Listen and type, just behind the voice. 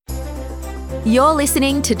You're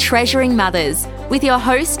listening to Treasuring Mothers with your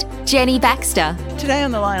host, Jenny Baxter. Today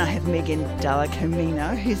on the line I have Megan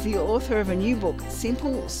Dalla-Camina, who's the author of a new book,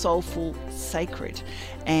 Simple, Soulful, Sacred.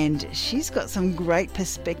 And she's got some great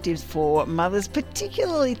perspectives for mothers,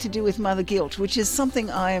 particularly to do with mother guilt, which is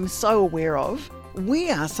something I am so aware of.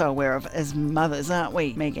 We are so aware of as mothers, aren't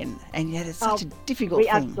we, Megan? And yet it's such a difficult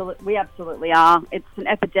thing. We absolutely are. It's an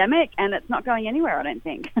epidemic and it's not going anywhere, I don't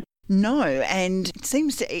think. No, and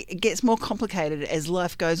it gets more complicated as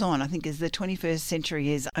life goes on. I think as the 21st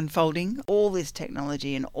century is unfolding, all this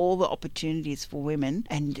technology and all the opportunities for women,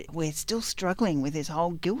 and we're still struggling with this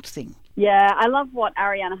whole guilt thing. Yeah, I love what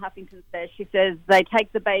Ariana Huffington says. She says they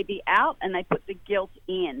take the baby out and they put the guilt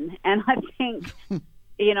in. And I think,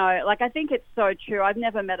 I think it's so true. I've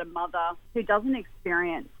never met a mother who doesn't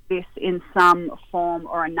experience this in some form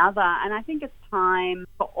or another. And I think it's time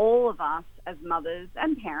for all of us as mothers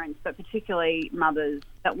and parents, but particularly mothers,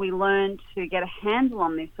 that we learn to get a handle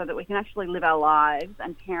on this so that we can actually live our lives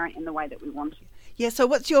and parent in the way that we want to. Yeah, so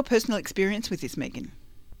what's your personal experience with this, Megan?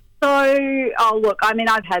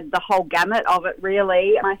 I've had the whole gamut of it,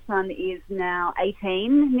 really. My son is now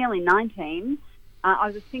 18, nearly 19. I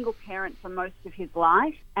was a single parent for most of his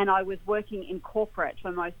life, and I was working in corporate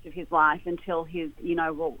for most of his life until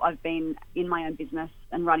I've been in my own business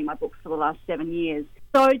and writing my books for the last 7 years.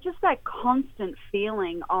 So just that constant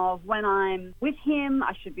feeling of when I'm with him,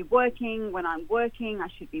 I should be working. When I'm working, I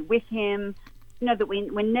should be with him. That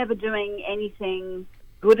we're never doing anything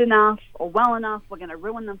good enough or well enough. We're going to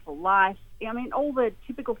ruin them for life. All the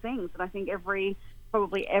typical things that I think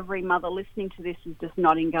probably every mother listening to this is just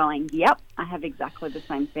nodding, going, yep, I have exactly the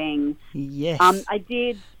same thing. Yes. I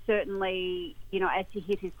did certainly, as he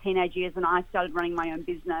hit his teenage years and I started running my own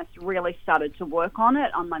business, really started to work on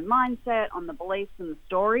it, on my mindset, on the beliefs and the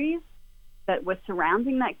stories that were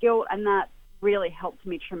surrounding that guilt, and that really helped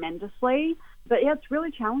me tremendously. But yeah, it's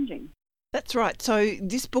really challenging. That's right. So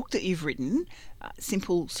this book that you've written,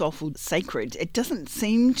 Simple, Soulful, Sacred, it doesn't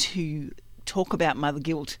seem to talk about mother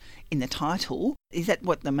guilt in the title. Is that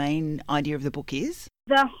what the main idea of the book is?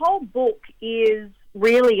 The whole book is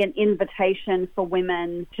really an invitation for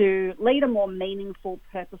women to lead a more meaningful,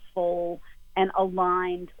 purposeful and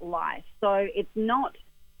aligned life. So it's not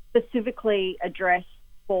specifically addressed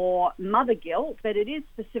for mother guilt, but it is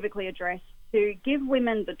specifically addressed to give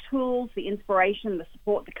women the tools, the inspiration, the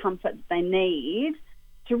support, the comfort that they need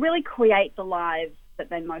to really create the lives that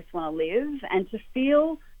they most want to live and to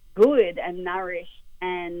feel good and nourished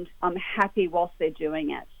and happy whilst they're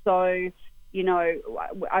doing it. So,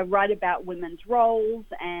 I write about women's roles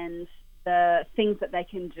and the things that they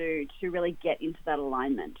can do to really get into that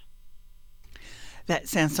alignment. That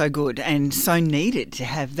sounds so good and so needed to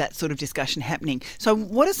have that sort of discussion happening. So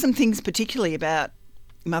what are some things particularly about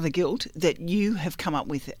mother guilt that you have come up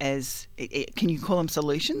with as, can you call them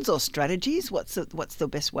solutions or strategies? What's the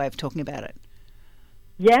best way of talking about it?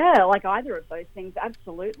 Yeah, like either of those things,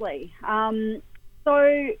 absolutely. I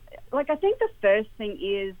think the first thing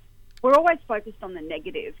is we're always focused on the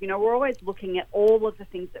negative. We're always looking at all of the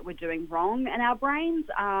things that we're doing wrong, and our brains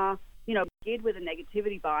are, geared with a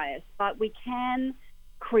negativity bias, but we can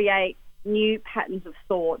create new patterns of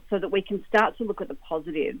thought so that we can start to look at the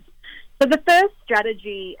positives. So the first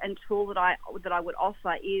strategy and tool that I would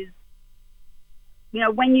offer is,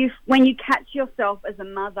 when you catch yourself as a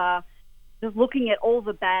mother just looking at all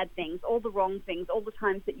the bad things, all the wrong things, all the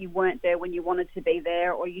times that you weren't there when you wanted to be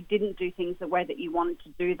there, or you didn't do things the way that you wanted to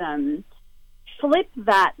do them, flip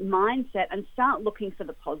that mindset and start looking for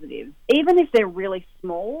the positives, even if they're really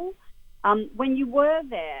small. When you were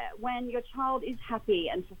there, when your child is happy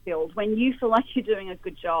and fulfilled, when you feel like you're doing a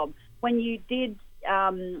good job, when you did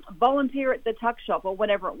volunteer at the tuck shop or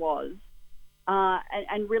whatever it was,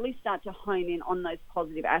 and really start to hone in on those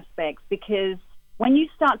positive aspects, because when you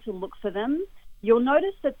start to look for them, you'll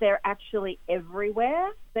notice that they're actually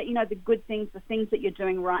everywhere, that, the good things, the things that you're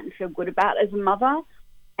doing right and feel good about as a mother,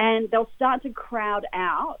 and they'll start to crowd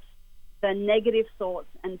out the negative thoughts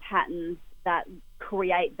and patterns that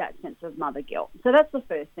create that sense of mother guilt. So that's the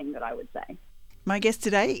first thing that I would say. My guest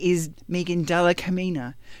today is Megan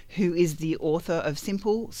Dalla-Camina, who is the author of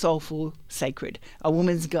Simple, Soulful, Sacred, A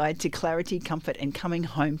Woman's Guide to Clarity, Comfort and Coming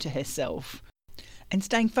Home to Herself. And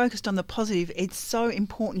staying focused on the positive, it's so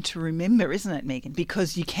important to remember, isn't it, Megan?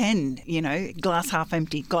 Because you can, glass half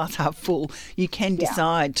empty, glass half full. You can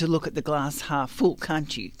decide to look at the glass half full,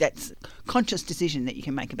 can't you? That's a conscious decision that you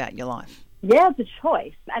can make about your life. Yeah, it's a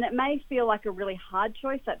choice. And it may feel like a really hard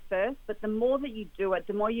choice at first, but the more that you do it,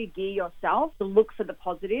 the more you gear yourself to look for the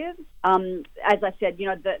positives. As I said,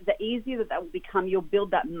 the easier that will become, you'll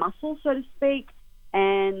build that muscle, so to speak.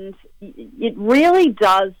 And it really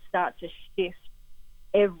does start to shift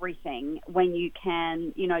everything when you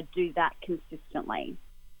can, do that consistently.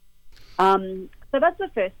 So that's the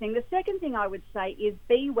first thing. The second thing I would say is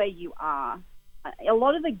be where you are. A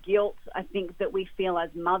lot of the guilt, I think, that we feel as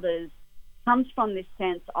mothers comes from this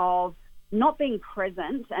sense of not being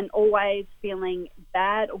present and always feeling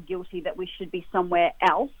bad or guilty that we should be somewhere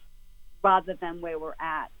else rather than where we're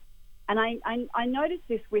at. And I noticed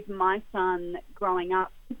this with my son growing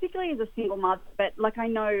up, particularly as a single mother, but like I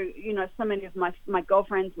know, so many of my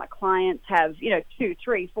girlfriends, my clients have, 2,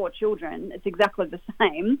 3, 4 children. It's exactly the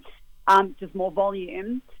same, just more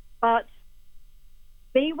volume. But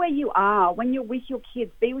be where you are. When you're with your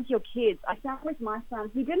kids, be with your kids. I found with my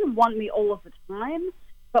son, he didn't want me all of the time,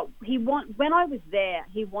 but when I was there,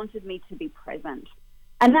 he wanted me to be present.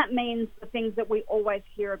 And that means the things that we always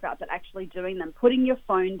hear about, but actually doing them, putting your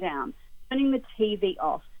phone down, turning the TV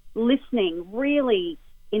off, listening really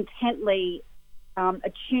intently,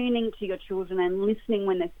 attuning to your children and listening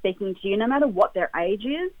when they're speaking to you, no matter what their age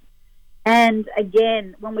is. And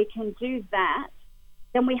again, when we can do that,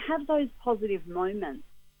 then we have those positive moments.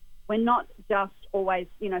 We're not just always,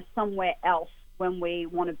 somewhere else when we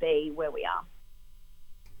want to be where we are.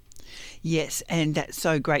 Yes, and that's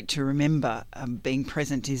so great to remember. Being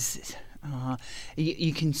present is,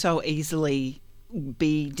 you can so easily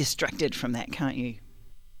be distracted from that, can't you?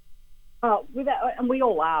 Oh, and we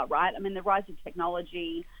all are, right? I mean, the rise of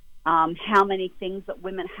technology, how many things that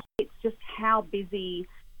women have, it's just how busy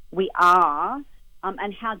we are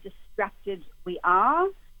and how distracted we are.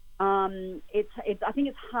 I think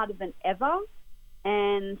it's harder than ever,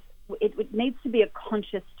 and it needs to be a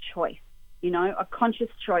conscious choice. A conscious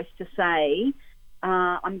choice to say,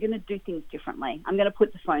 I'm going to do things differently. I'm going to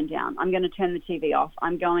put the phone down. I'm going to turn the TV off.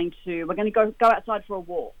 We're going to go outside for a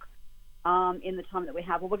walk in the time that we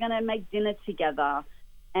have, or we're going to make dinner together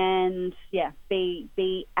and,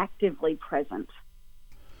 be actively present.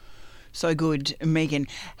 So good, Megan.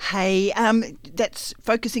 Hey, that's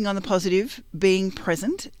focusing on the positive, being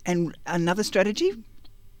present, and another strategy?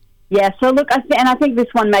 Yeah, so look, I think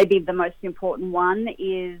this one may be the most important one,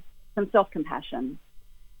 is some self-compassion.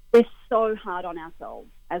 We're so hard on ourselves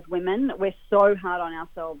as women. We're so hard on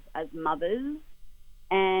ourselves as mothers.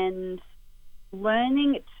 And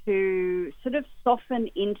learning to sort of soften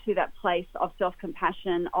into that place of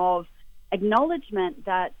self-compassion, of acknowledgement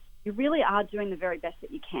that you really are doing the very best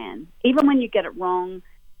that you can. Even when you get it wrong,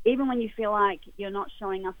 even when you feel like you're not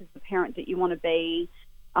showing up as the parent that you want to be,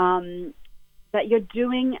 that you're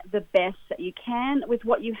doing the best that you can with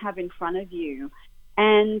what you have in front of you.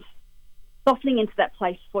 And softening into that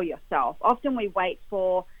place for yourself. Often we wait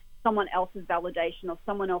for someone else's validation or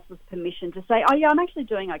someone else's permission to say, oh, yeah, I'm actually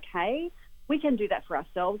doing okay. We can do that for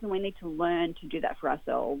ourselves, and we need to learn to do that for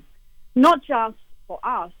ourselves. Not just for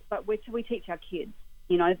us, but we teach our kids,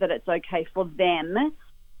 that it's okay for them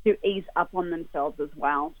to ease up on themselves as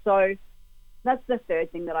well. So that's the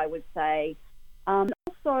third thing that I would say.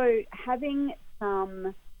 Also, having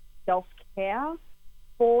some self-care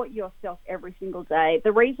for yourself every single day.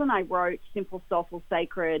 The reason I wrote Simple, Soulful,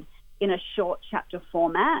 Sacred in a short chapter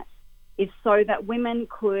format is so that women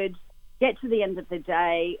could get to the end of the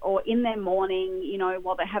day or in their morning,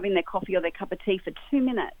 while they're having their coffee or their cup of tea for 2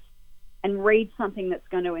 minutes and read something that's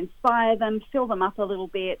going to inspire them, fill them up a little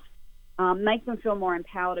bit, make them feel more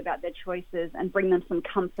empowered about their choices and bring them some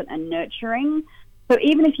comfort and nurturing. So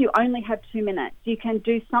even if you only have 2 minutes, you can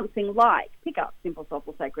do something like pick up Simple,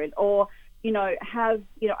 Soulful, Sacred, or have,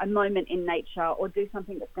 a moment in nature, or do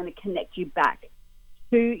something that's going to connect you back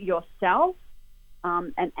to yourself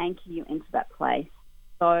and anchor you into that place.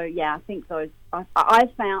 So, yeah, I think those I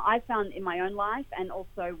found in my own life, and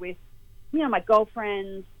also with, my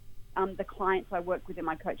girlfriends, the clients I work with in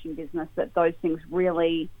my coaching business, that those things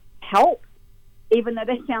really help. Even though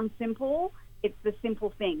they sound simple, it's the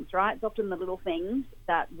simple things, right? It's often the little things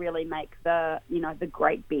that really make the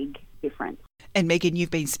great big difference. And Megan,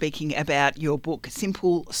 you've been speaking about your book,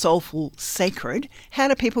 Simple, Soulful, Sacred. How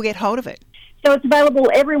do people get hold of it? So it's available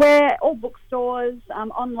everywhere, all bookstores,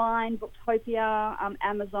 online, Booktopia,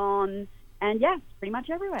 Amazon, and pretty much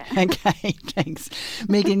everywhere. Okay, thanks.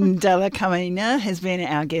 Megan Dalla-Camina has been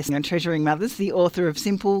our guest on Treasuring Mothers, the author of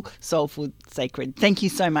Simple, Soulful, Sacred. Thank you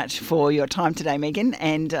so much for your time today, Megan.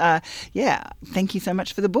 And thank you so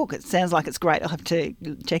much for the book. It sounds like it's great. I'll have to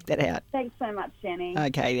check that out. Thanks so much, Jenny.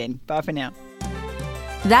 Okay then. Bye for now.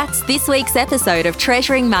 That's this week's episode of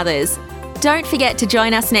Treasuring Mothers. Don't forget to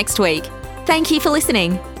join us next week. Thank you for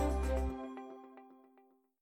listening.